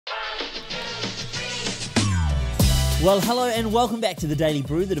Well, hello and welcome back to the Daily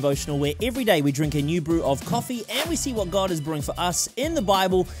Brew, the devotional where every day we drink a new brew of coffee and we see what God is brewing for us in the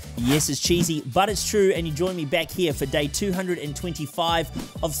Bible. Yes, it's cheesy, but it's true, and you join me back here for day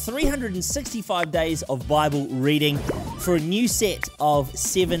 225 of 365 days of Bible reading for a new set of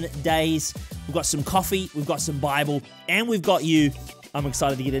 7 days. We've got some coffee, we've got some Bible, and we've got you. I'm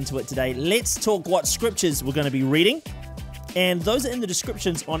excited to get into it today. Let's talk what scriptures we're going to be reading, and those are in the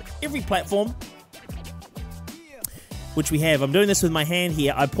descriptions on every platform which we have. I'm doing this with my hand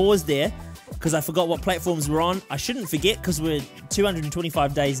here. I paused there because I forgot what platforms we're on. I shouldn't forget because we're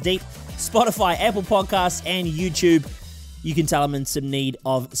 225 days deep. Spotify, Apple Podcasts, and YouTube. You can tell I'm in some need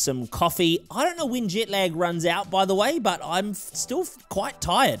of some coffee. I don't know when jet lag runs out, by the way, but I'm still quite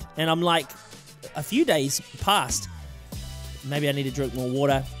tired. And I'm like a few days past. Maybe I need to drink more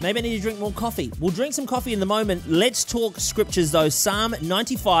water. Maybe I need to drink more coffee. We'll drink some coffee in the moment. Let's talk scriptures though. Psalm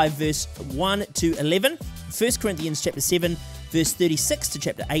 95 verse 1 to 11. 1 Corinthians chapter 7 verse 36 to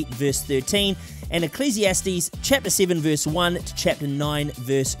chapter 8 verse 13. And Ecclesiastes chapter 7 verse 1 to chapter 9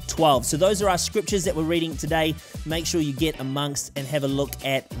 verse 12. So those are our scriptures that we're reading today. Make sure you get amongst and have a look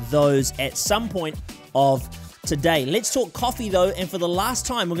at those at some point of today. Let's talk coffee though. And for the last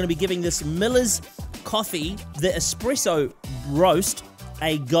time, we're going to be giving this Miller's coffee, the espresso roast,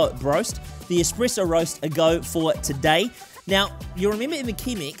 a go for today. Now, you remember in the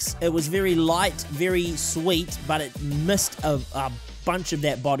Chemex, it was very light, very sweet, but it missed a bunch of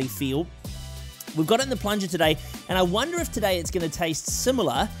that body feel. We've got it in the plunger today, and I wonder if today it's going to taste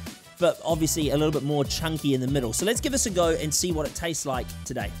similar, but obviously a little bit more chunky in the middle. So let's give this a go and see what it tastes like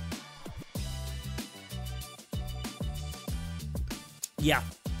today. Yeah.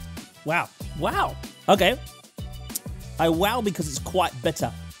 Wow. Okay. I wow because it's quite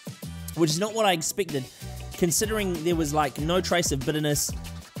bitter, which is not what I expected, considering there was like no trace of bitterness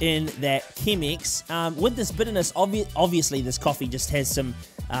in that Chemex. With this bitterness, obviously this coffee just has some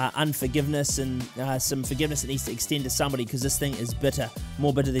unforgiveness and some forgiveness that needs to extend to somebody, because this thing is bitter,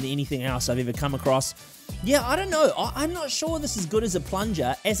 more bitter than anything else I've ever come across. Yeah, I don't know. I'm not sure this is good as a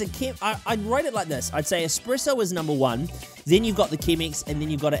plunger. As a I'd rate it like this. I'd say espresso is number one, then you've got the Chemex, and then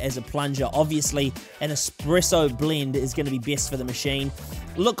you've got it as a plunger. Obviously, an espresso blend is going to be best for the machine.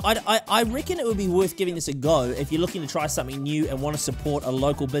 Look, I reckon it would be worth giving this a go if you're looking to try something new and want to support a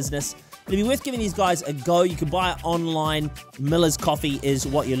local business. It'd be worth giving these guys a go. You can buy it online. Miller's Coffee is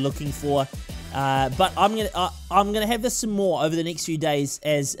what you're looking for. But I'm gonna have this some more over the next few days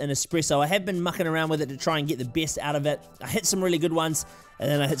as an espresso. I have been mucking around with it to try and get the best out of it. I hit some really good ones, and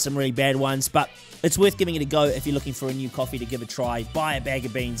then I hit some really bad ones. But it's worth giving it a go if you're looking for a new coffee to give a try. Buy a bag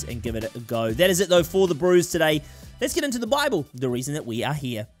of beans and give it a go. That is it though for the brews today. Let's get into the Bible, the reason that we are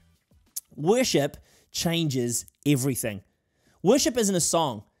here. Worship changes everything. Worship isn't a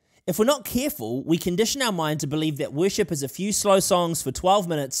song. If we're not careful, we condition our mind to believe that worship is a few slow songs for 12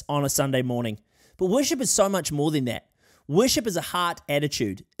 minutes on a Sunday morning. But worship is so much more than that. Worship is a heart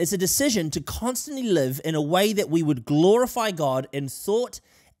attitude. It's a decision to constantly live in a way that we would glorify God in thought,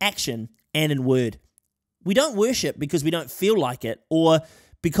 action, and in word. We don't worship because we don't feel like it or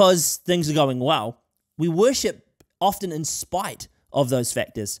because things are going well. We worship often in spite of those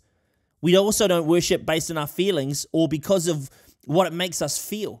factors. We also don't worship based on our feelings or because of what it makes us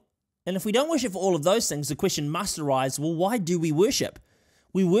feel. And if we don't worship for all of those things, the question must arise, well, why do we worship?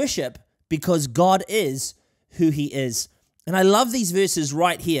 We worship because God is who He is. And I love these verses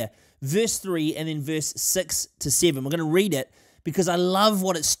right here, verse 3 and then verse 6 to 7. We're going to read it because I love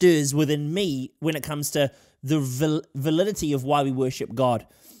what it stirs within me when it comes to the validity of why we worship God.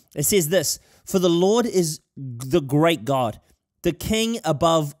 It says this, "For the Lord is the great God, the King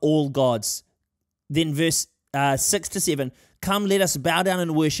above all gods." Then verse 6 to 7, "Come, let us bow down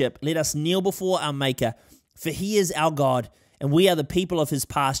and worship. Let us kneel before our Maker. For He is our God, and we are the people of His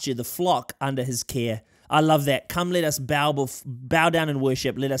pasture, the flock under His care." I love that. Come, let us bow down and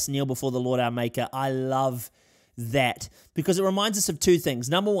worship. Let us kneel before the Lord our Maker. I love that because it reminds us of two things.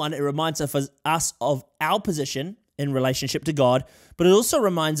 Number one, it reminds us of our position in relationship to God, but it also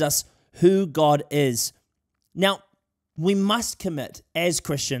reminds us who God is. Now, we must commit as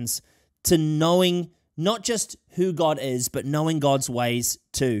Christians to knowing not just who God is, but knowing God's ways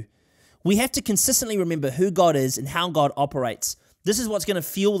too. We have to consistently remember who God is and how God operates. This is what's going to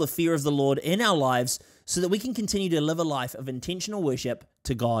fuel the fear of the Lord in our lives so that we can continue to live a life of intentional worship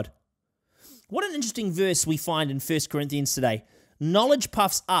to God. What an interesting verse we find in 1 Corinthians today. Knowledge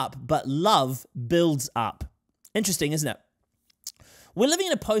puffs up, but love builds up. Interesting, isn't it? We're living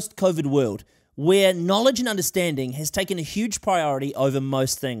in a post-COVID world where knowledge and understanding has taken a huge priority over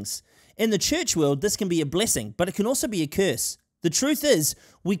most things. In the church world, this can be a blessing, but it can also be a curse. The truth is,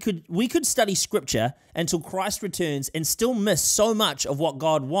 we could study Scripture until Christ returns and still miss so much of what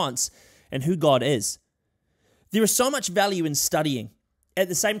God wants and who God is. There is so much value in studying. At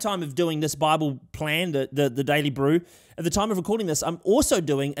the same time of doing this Bible plan, the Daily Brew, at the time of recording this, I'm also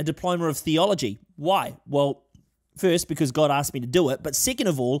doing a diploma of theology. Why? Well, first, because God asked me to do it, but second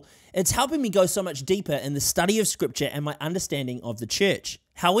of all, it's helping me go so much deeper in the study of Scripture and my understanding of the church.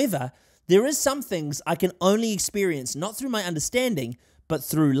 However, there is some things I can only experience not through my understanding, but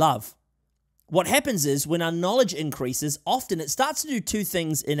through love. What happens is when our knowledge increases, often it starts to do two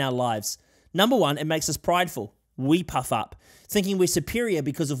things in our lives. Number one, it makes us prideful. We puff up, thinking we're superior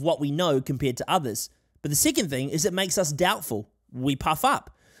because of what we know compared to others. But the second thing is it makes us doubtful. We puff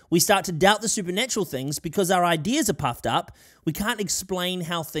up. We start to doubt the supernatural things because our ideas are puffed up. We can't explain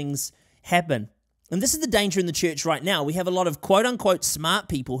how things happen. And this is the danger in the church right now. We have a lot of quote-unquote smart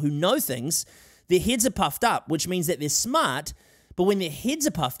people who know things. Their heads are puffed up, which means that they're smart, but when their heads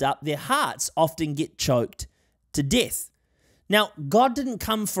are puffed up, their hearts often get choked to death. Now, God didn't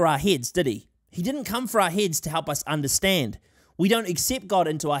come for our heads, did he? He didn't come for our heads to help us understand. We don't accept God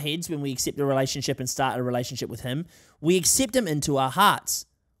into our heads when we accept a relationship and start a relationship with him. We accept him into our hearts.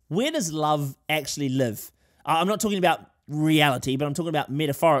 Where does love actually live? I'm not talking about reality, but I'm talking about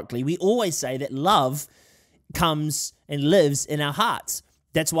metaphorically. We always say that love comes and lives in our hearts.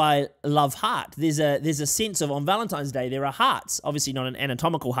 That's why love heart. There's a sense of on Valentine's Day, there are hearts. Obviously not an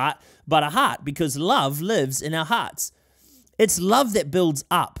anatomical heart, but a heart, because love lives in our hearts. It's love that builds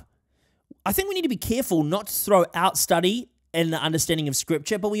up. I think we need to be careful not to throw out study and the understanding of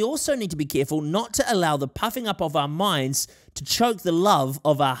Scripture, but we also need to be careful not to allow the puffing up of our minds to choke the love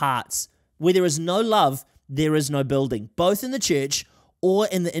of our hearts. Where there is no love, there is no building, both in the church or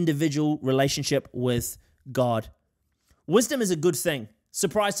in the individual relationship with God. Wisdom is a good thing.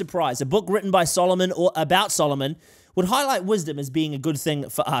 Surprise, surprise. A book written by Solomon or about Solomon would highlight wisdom as being a good thing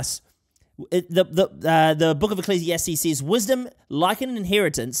for us. The book of Ecclesiastes says, wisdom, like an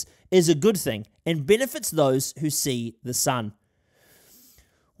inheritance, is a good thing and benefits those who see the sun.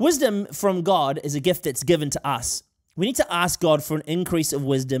 Wisdom from God is a gift that's given to us. We need to ask God for an increase of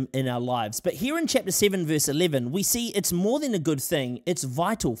wisdom in our lives. But here in chapter 7, verse 11, we see it's more than a good thing, it's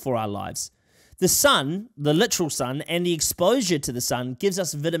vital for our lives. The sun, the literal sun, and the exposure to the sun gives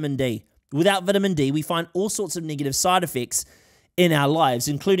us vitamin D. Without vitamin D, we find all sorts of negative side effects in our lives,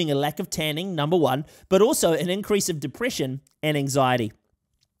 including a lack of tanning, number one, but also an increase of depression and anxiety.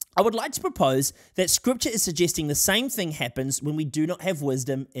 I would like to propose that Scripture is suggesting the same thing happens when we do not have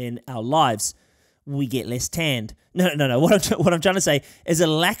wisdom in our lives. We get less tanned. No. What I'm trying to say is a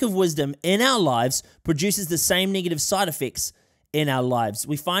lack of wisdom in our lives produces the same negative side effects in our lives.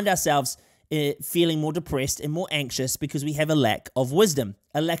 We find ourselves feeling more depressed and more anxious because we have a lack of wisdom.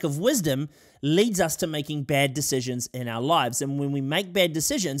 A lack of wisdom leads us to making bad decisions in our lives. And when we make bad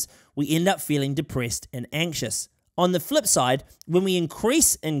decisions, we end up feeling depressed and anxious. On the flip side, when we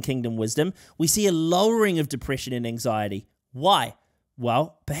increase in kingdom wisdom, we see a lowering of depression and anxiety. Why?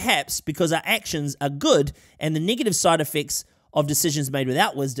 Well, perhaps because our actions are good and the negative side effects of decisions made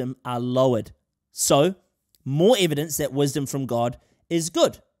without wisdom are lowered. So, more evidence that wisdom from God is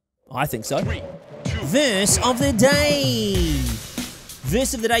good. I think so. 3, 2, Verse of the day.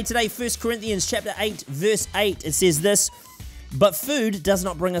 Verse of the day today, 1 Corinthians chapter 8, verse 8. It says this, "But food does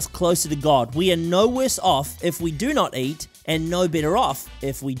not bring us closer to God. We are no worse off if we do not eat, and no better off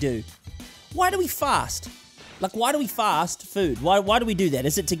if we do." Why do we fast? Why do we fast food? Why do we do that?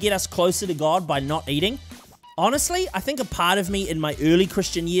 Is it to get us closer to God by not eating? Honestly, I think a part of me in my early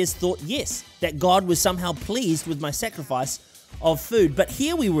Christian years thought, yes, that God was somehow pleased with my sacrifice of food. But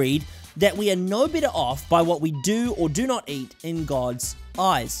here we read that we are no better off by what we do or do not eat in God's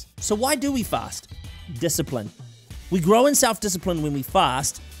eyes. So why do we fast? Discipline. We grow in self-discipline when we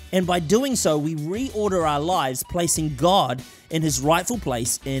fast, and by doing so, we reorder our lives, placing God in his rightful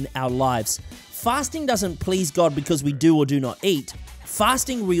place in our lives. Fasting doesn't please God because we do or do not eat.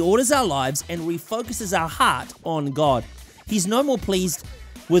 Fasting reorders our lives and refocuses our heart on God. He's no more pleased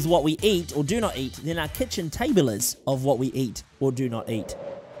with what we eat or do not eat than our kitchen table is of what we eat or do not eat.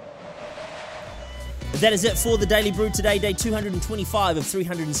 That is it for the Daily Brew today, day 225 of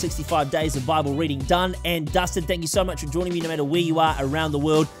 365 days of Bible reading done and dusted. Thank you so much for joining me no matter where you are around the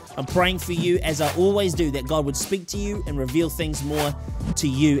world. I'm praying for you, as I always do, that God would speak to you and reveal things more to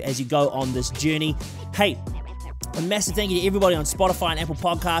you as you go on this journey. Hey, a massive thank you to everybody on Spotify and Apple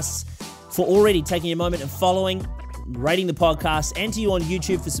Podcasts for already taking a moment and following, rating the podcast, and to you on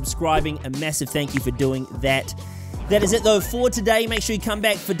YouTube for subscribing. A massive thank you for doing that. That is it, though, for today. Make sure you come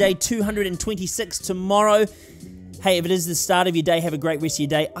back for day 226 tomorrow. Hey, if it is the start of your day, have a great rest of your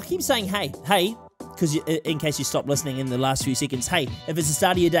day. I keep saying hey, because in case you stopped listening in the last few seconds, hey, if it's the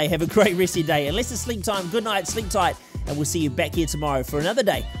start of your day, have a great rest of your day. Unless it's sleep time, good night, sleep tight, and we'll see you back here tomorrow for another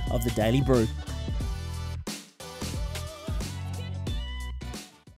day of the Daily Brew.